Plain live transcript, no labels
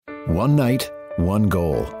One night, one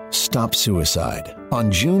goal. Stop suicide. On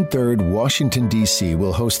June 3rd, Washington, D.C.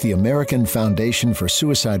 will host the American Foundation for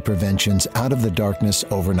Suicide Prevention's Out of the Darkness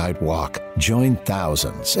Overnight Walk. Join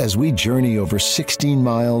thousands as we journey over 16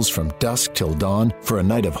 miles from dusk till dawn for a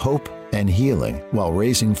night of hope and healing while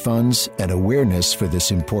raising funds and awareness for this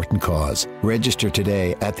important cause. Register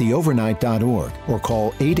today at theovernight.org or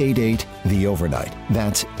call 888-THE-OVERNIGHT.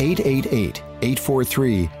 That's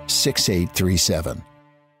 888-843-6837.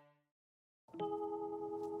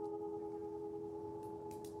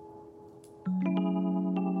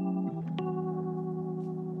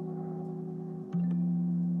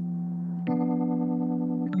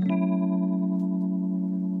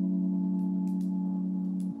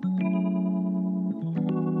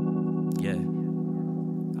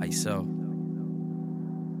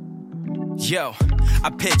 Yo, I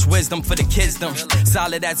pitch wisdom for the kidsdom.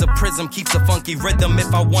 Solid as a prism, keeps a funky rhythm.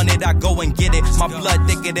 If I want it, I go and get it. My blood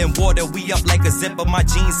thicker than water, we up like a zipper. My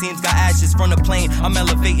jeans seams got ashes from the plane. I'm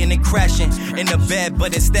elevating and crashing in the bed,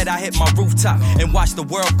 but instead I hit my rooftop and watch the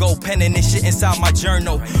world go. Penning this shit inside my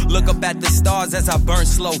journal. Look up at the stars as I burn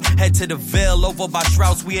slow. Head to the Ville over by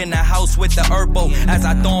Strauss. We in the house with the Herbo. As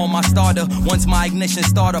I throw on my starter, once my ignition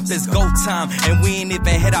start up, it's go time. And we ain't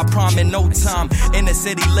even hit our prime in no time. In the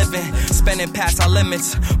city living, spending past our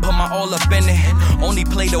limits, put my all up in it, only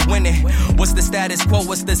play to win it. What's the status quo,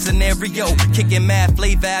 what's the scenario? Kicking mad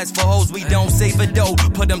flavor as for hoes, we don't save a dough.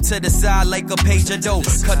 Put them to the side like a page of dough,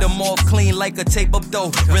 cut them off clean like a tape up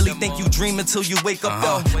dough. Really think you dream until you wake up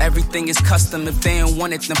though. Everything is custom, if they ain't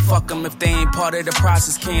want it then fuck them. If they ain't part of the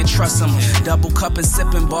process, can't trust them. Double cup and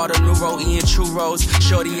sipping, bought a new roll, eating churros.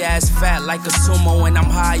 Shorty ass fat like a sumo, and I'm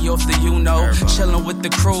high off the Chillin' with the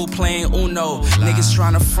crew, playing Uno. Niggas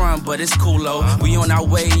tryna front, but it's cool though. We on our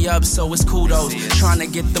way up, so it's kudos. Tryna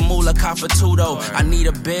get the moolah, cop a tudo. I need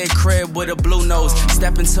a big crib with a blue nose.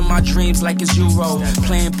 Step into my dreams like it's Euro.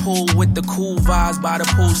 Playing pool with the cool vibes by the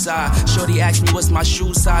poolside. Shorty asked me what's my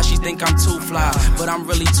shoe size. She think I'm too fly, but I'm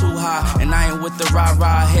really too high. And I ain't with the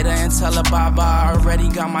rah-rah. Hit her and tell her bye-bye. I already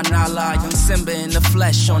got my nala. Young Simba in the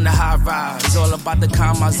flesh on the high ride. It's all about the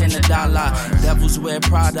commas and the dollar. Devils wear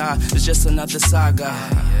Prada. It's just another saga.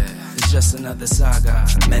 It's just another saga.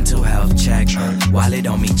 Mental health check, wallet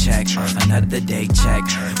on me check, another day check,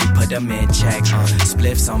 we put them in check,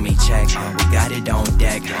 spliffs on me check, we got it on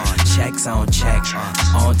deck, checks on check,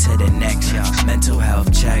 on to the next, mental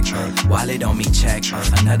health check, wallet on me check,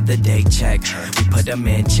 another day check, we put them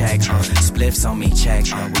in check, spliffs on me check,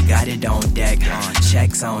 we got it on deck,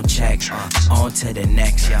 checks on check, on to the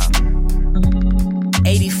next,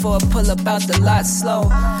 84 pull up out the lot slow.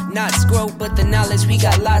 Not scroll, but the knowledge we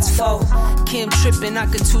got lots for. Kim tripping, I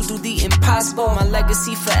could too do the impossible. My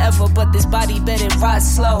legacy forever, but this body better rot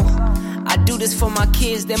slow. I do this for my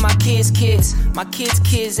kids, they're my kids' kids. My kids'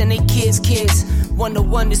 kids and they kids' kids. 1 to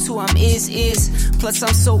 1 is who I'm is. Plus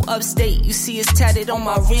I'm so upstate, you see it's tatted on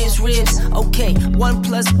my ribs. Okay, 1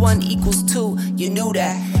 + 1 = 2, you knew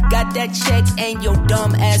that. Got that check and your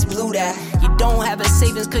dumb ass blew that. You don't have a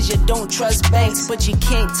savings cause you don't trust banks, but you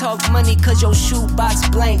can't talk money cause your shoebox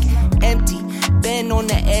blank. Empty, been on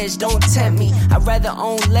the edge, don't tempt me. I'd rather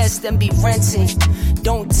own less than be renting.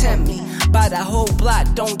 Don't tempt me, buy the whole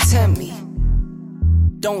block, don't tempt me.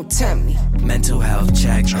 Don't tempt me. Mental health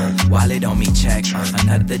check, wallet on me check,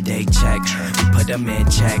 another day check, we put them in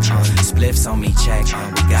check, spliffs on me check,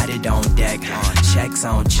 we got it on deck, checks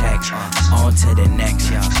on check, on to the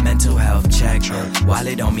next, mental health check,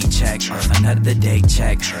 wallet on me check, another day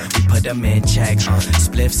check, we put them in check,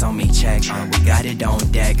 spliffs on me check, we got it on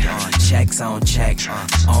deck, checks on check,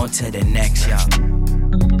 on to the next,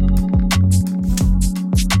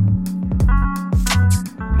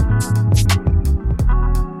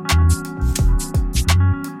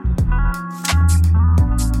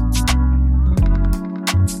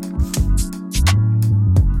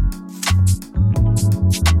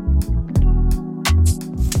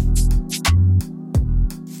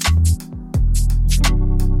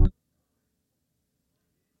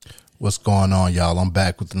 What's going on, y'all? I'm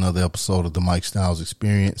back with another episode of the Mike Styles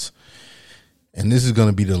Experience. And this is going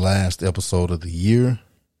to be the last episode of the year.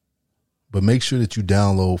 But make sure that you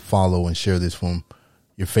download, follow, and share this from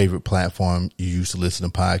your favorite platform you used to listen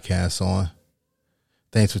to podcasts on.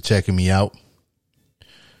 Thanks for checking me out.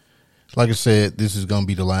 Like I said, this is going to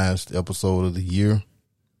be the last episode of the year.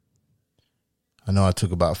 I know I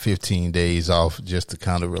took about 15 days off just to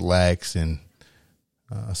kind of relax and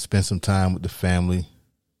spend some time with the family.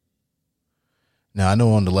 Now, I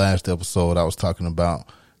know on the last episode I was talking about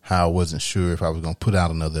how I wasn't sure if I was going to put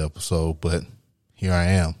out another episode, but here I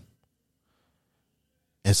am.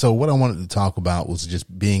 And so what I wanted to talk about was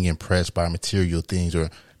just being impressed by material things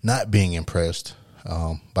or not being impressed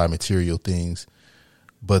by material things.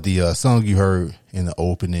 But the song you heard in the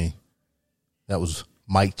opening, that was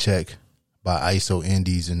Mic Check by ISO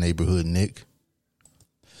Indies and Neighborhood Nick.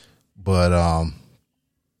 But I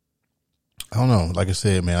don't know. Like I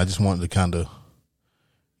said, man, I just wanted to kind of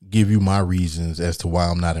give you my reasons as to why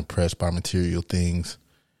I'm not impressed by material things,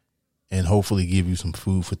 and hopefully give you some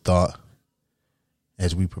food for thought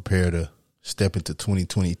as we prepare to step into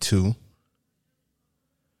 2022.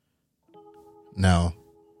 Now,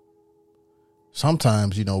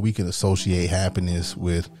 sometimes, you know, we can associate happiness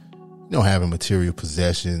with, you know, having material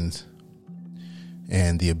possessions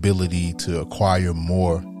and the ability to acquire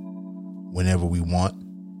more whenever we want.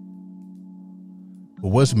 But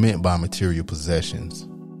what's meant by material possessions?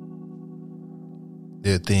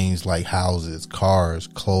 There are things like houses, cars,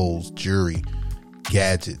 clothes, jewelry,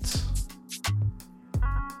 gadgets,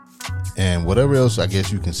 and whatever else I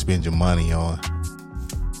guess you can spend your money on.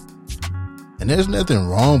 And there's nothing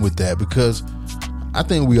wrong with that, because I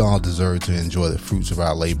think we all deserve to enjoy the fruits of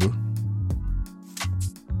our labor.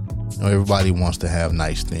 You know, everybody wants to have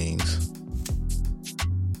nice things.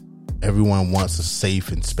 Everyone wants a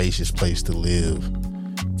safe and spacious place to live.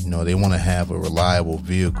 You know, they want to have a reliable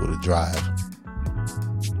vehicle to drive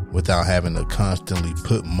without having to constantly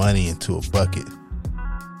put money into a bucket.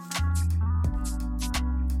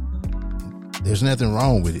 There's nothing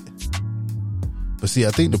wrong with it. But see,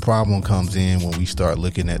 I think the problem comes in when we start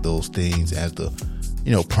looking at those things as the,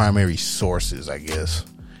 you know, primary sources, I guess,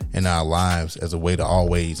 in our lives, as a way to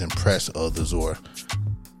always impress others, or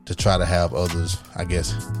to try to have others, I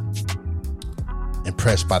guess,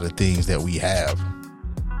 impressed by the things that we have.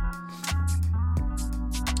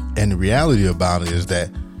 And the reality about it is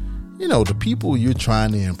that, you know, the people you're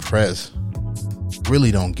trying to impress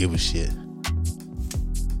really don't give a shit.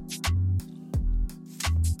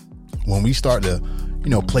 When we start to, you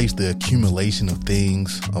know, place the accumulation of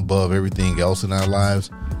things above everything else in our lives,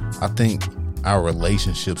 I think our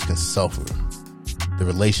relationships can suffer. The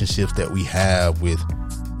relationships that we have with,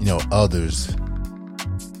 you know, others.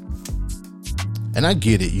 And I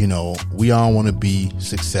get it, you know, we all want to be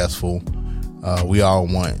successful. We all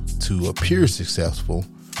want to appear successful,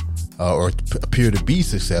 or appear to be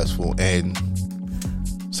successful. And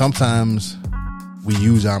sometimes we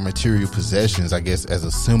use our material possessions, I guess, as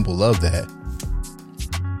a symbol of that.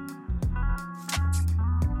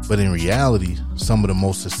 But in reality, some of the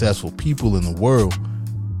most successful people in the world,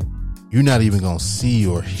 you're not even going to see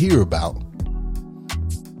or hear about.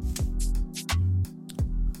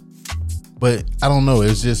 But I don't know,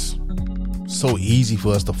 it's just so easy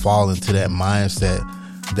for us to fall into that mindset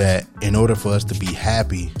that in order for us to be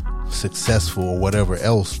happy, successful, or whatever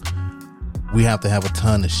else, we have to have a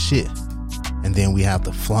ton of shit, and then we have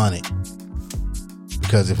to flaunt it.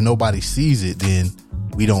 Because if nobody sees it, then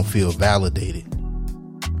we don't feel validated.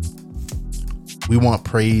 We want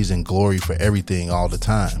praise and glory for everything all the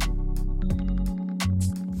time.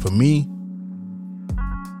 For me,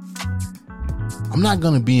 I'm not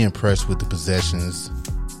going to be impressed with the possessions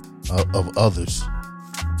of others.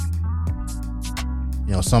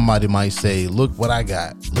 You know, somebody might say, look what I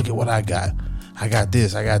got. Look at what I got. I got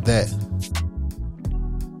this. I got that.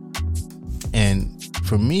 And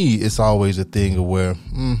for me, it's always a thing of where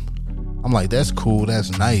I'm like, that's cool.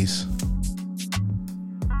 That's nice.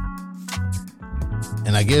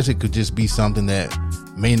 And I guess it could just be something that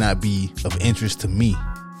may not be of interest to me.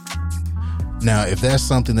 Now, if that's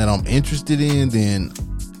something that I'm interested in, then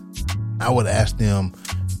I would ask them,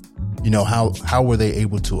 you know, how were they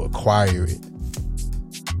able to acquire it?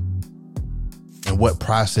 And what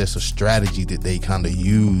process or strategy did they kind of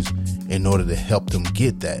use in order to help them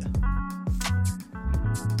get that?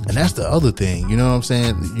 And that's the other thing, you know what I'm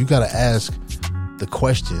saying? You got to ask the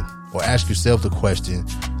question, or ask yourself the question,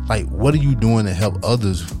 like, what are you doing to help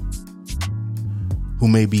others who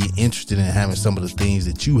may be interested in having some of the things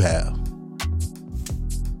that you have?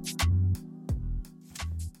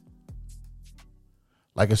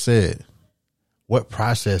 Like I said, what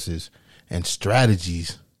processes and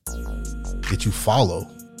strategies did you follow?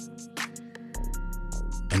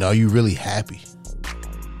 And are you really happy?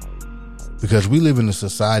 Because we live in a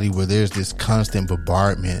society where there's this constant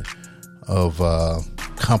bombardment of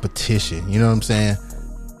competition. You know what I'm saying?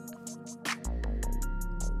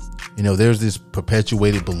 You know, there's this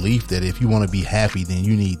perpetuated belief that if you want to be happy, then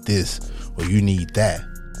you need this or you need that.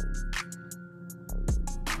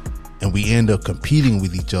 And we end up competing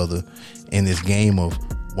with each other in this game of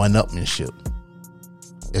one-upmanship.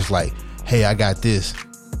 It's like, hey, I got this.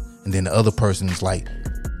 And then the other person is like,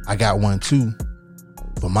 I got one too,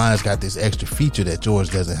 but mine's got this extra feature that yours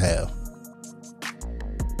doesn't have.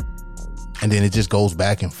 And then it just goes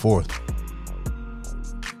back and forth.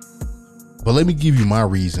 But let me give you my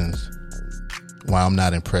reasons why I'm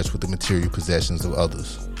not impressed with the material possessions of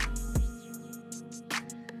others.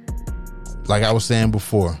 Like I was saying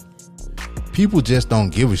before, people just don't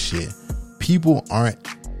give a shit. People aren't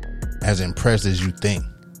as impressed as you think.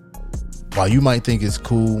 While you might think it's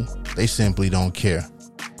cool, they simply don't care.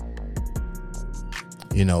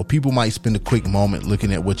 You know, people might spend a quick moment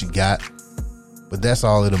looking at what you got, but that's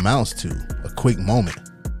all it amounts to, a quick moment.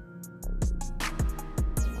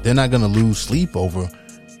 They're not going to lose sleep over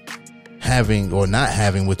having or not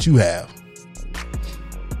having what you have.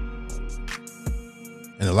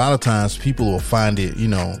 And a lot of times people will find it, you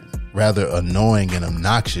know, rather annoying and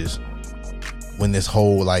obnoxious when this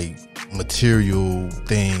whole like material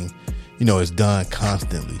thing, you know, is done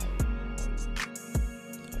constantly.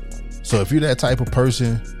 So if you're that type of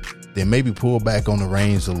person, then maybe pull back on the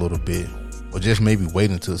reins a little bit, or just maybe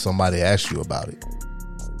wait until somebody asks you about it.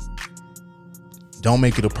 Don't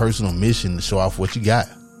make it a personal mission to show off what you got.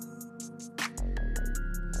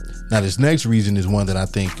 Now, this next reason is one that I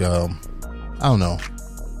think, I don't know.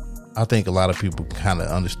 I think a lot of people kind of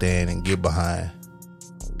understand and get behind.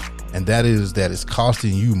 And that is that it's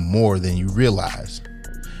costing you more than you realize.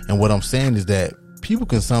 And what I'm saying is that people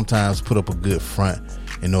can sometimes put up a good front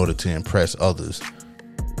in order to impress others.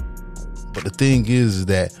 But the thing is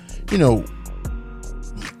that, you know,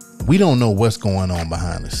 we don't know what's going on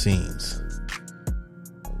behind the scenes.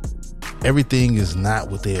 Everything is not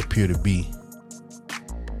what they appear to be.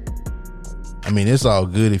 I mean, it's all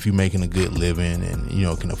good if you're making a good living and, you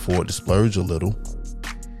know, can afford to splurge a little.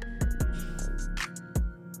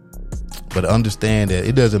 But understand that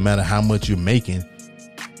it doesn't matter how much you're making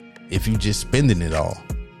if you're just spending it all.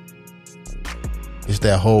 It's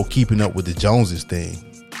that whole keeping up with the Joneses thing.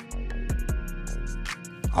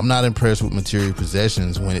 I'm not impressed with material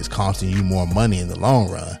possessions when it's costing you more money in the long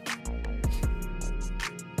run.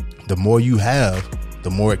 The more you have, the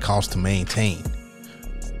more it costs to maintain.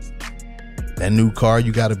 That new car,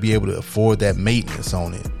 you got to be able to afford that maintenance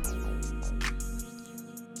on it.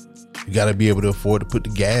 You got to be able to afford to put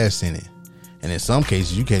the gas in it. And in some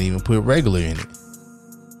cases, you can't even put regular in it.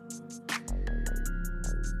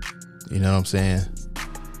 You know what I'm saying?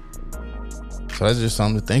 So that's just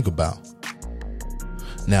something to think about.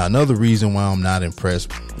 Now, another reason why I'm not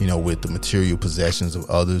impressed, you know, with the material possessions of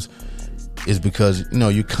others is because, you know,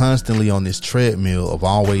 you're constantly on this treadmill of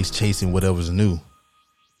always chasing whatever's new.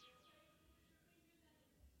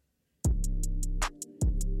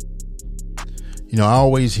 You know, I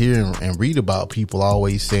always hear and read about people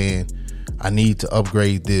always saying, I need to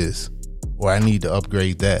upgrade this or I need to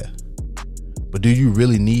upgrade that. But do you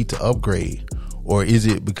really need to upgrade? Or is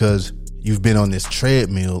it because you've been on this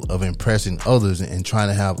treadmill of impressing others and trying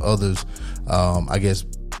to have others, I guess,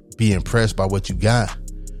 be impressed by what you got?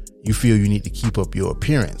 You feel you need to keep up your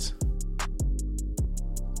appearance.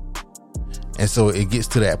 And so it gets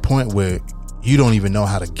to that point where you don't even know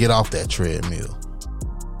how to get off that treadmill.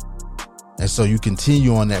 And so you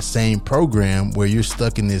continue on that same program where you're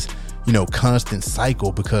stuck in this, you know, constant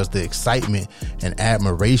cycle because the excitement and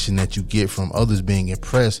admiration that you get from others being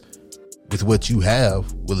impressed with what you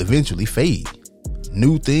have will eventually fade.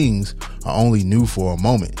 New things are only new for a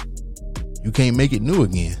moment. You can't make it new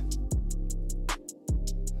again.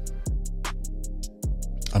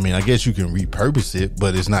 I mean, I guess you can repurpose it,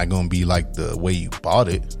 but it's not going to be like the way you bought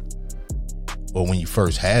it or when you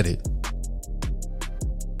first had it.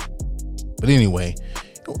 But anyway,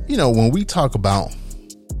 you know, when we talk about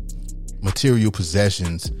material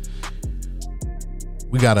possessions,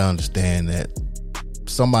 we got to understand that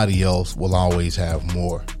somebody else will always have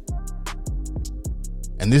more.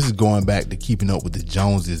 And this is going back to keeping up with the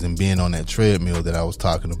Joneses and being on that treadmill that I was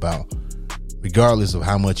talking about. Regardless of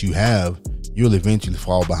how much you have, you'll eventually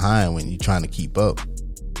fall behind when you're trying to keep up.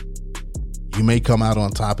 You may come out on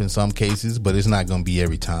top in some cases, but it's not going to be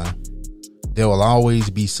every time. There will always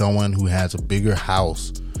be someone who has a bigger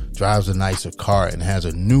house, drives a nicer car, and has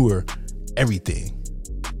a newer everything.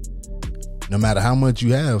 No matter how much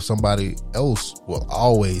you have, somebody else will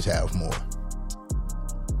always have more.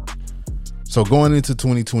 So going into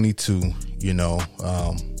 2022, you know,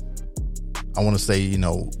 I want to say, you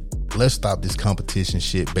know, let's stop this competition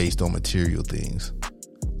shit based on material things.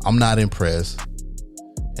 I'm not impressed,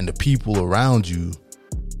 and the people around you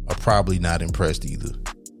are probably not impressed either.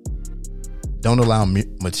 Don't allow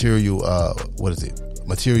material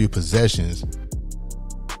possessions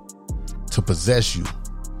to possess you.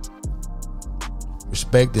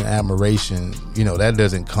 Respect and admiration, you know, that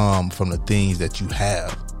doesn't come from the things that you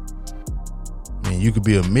have. I mean, you could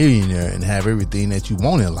be a millionaire and have everything that you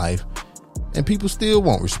want in life and people still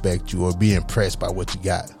won't respect you or be impressed by what you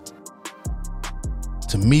got.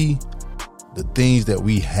 To me, the things that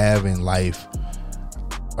we have in life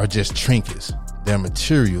are just trinkets. They're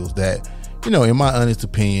materials that, in my honest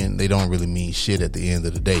opinion, they don't really mean shit at the end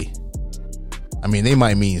of the day. I mean, they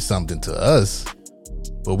might mean something to us,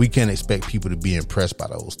 but we can't expect people to be impressed by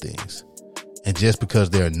those things. And just because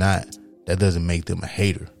they're not, that doesn't make them a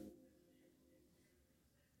hater.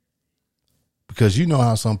 Because you know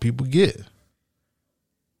how some people get.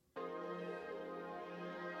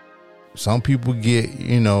 Some people get,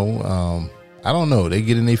 I don't know, they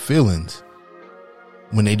get in their feelings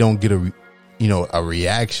when they don't get a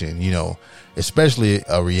reaction, especially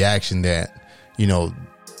a reaction that,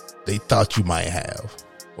 they thought you might have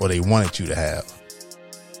or they wanted you to have.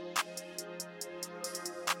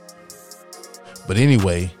 But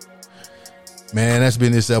anyway, man, that's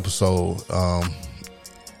been this episode.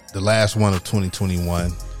 The last one of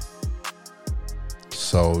 2021.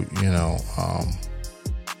 So,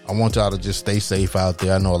 I want y'all to just stay safe out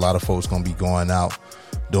there. I know a lot of folks gonna be going out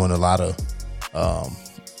doing a lot of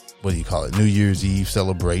New Year's Eve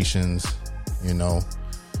celebrations,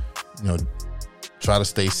 try to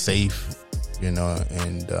stay safe,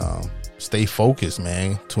 and stay focused,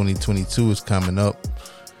 man. 2022 is coming up.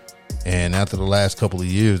 And after the last couple of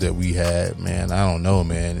years that we had, man, I don't know,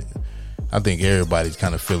 man. I think everybody's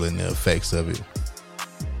kind of feeling the effects of it.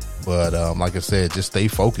 But like I said, just stay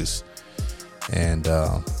focused. And,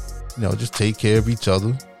 just take care of each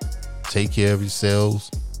other. Take care of yourselves.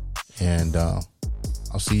 And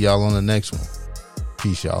I'll see y'all on the next one.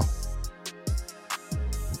 Peace, y'all.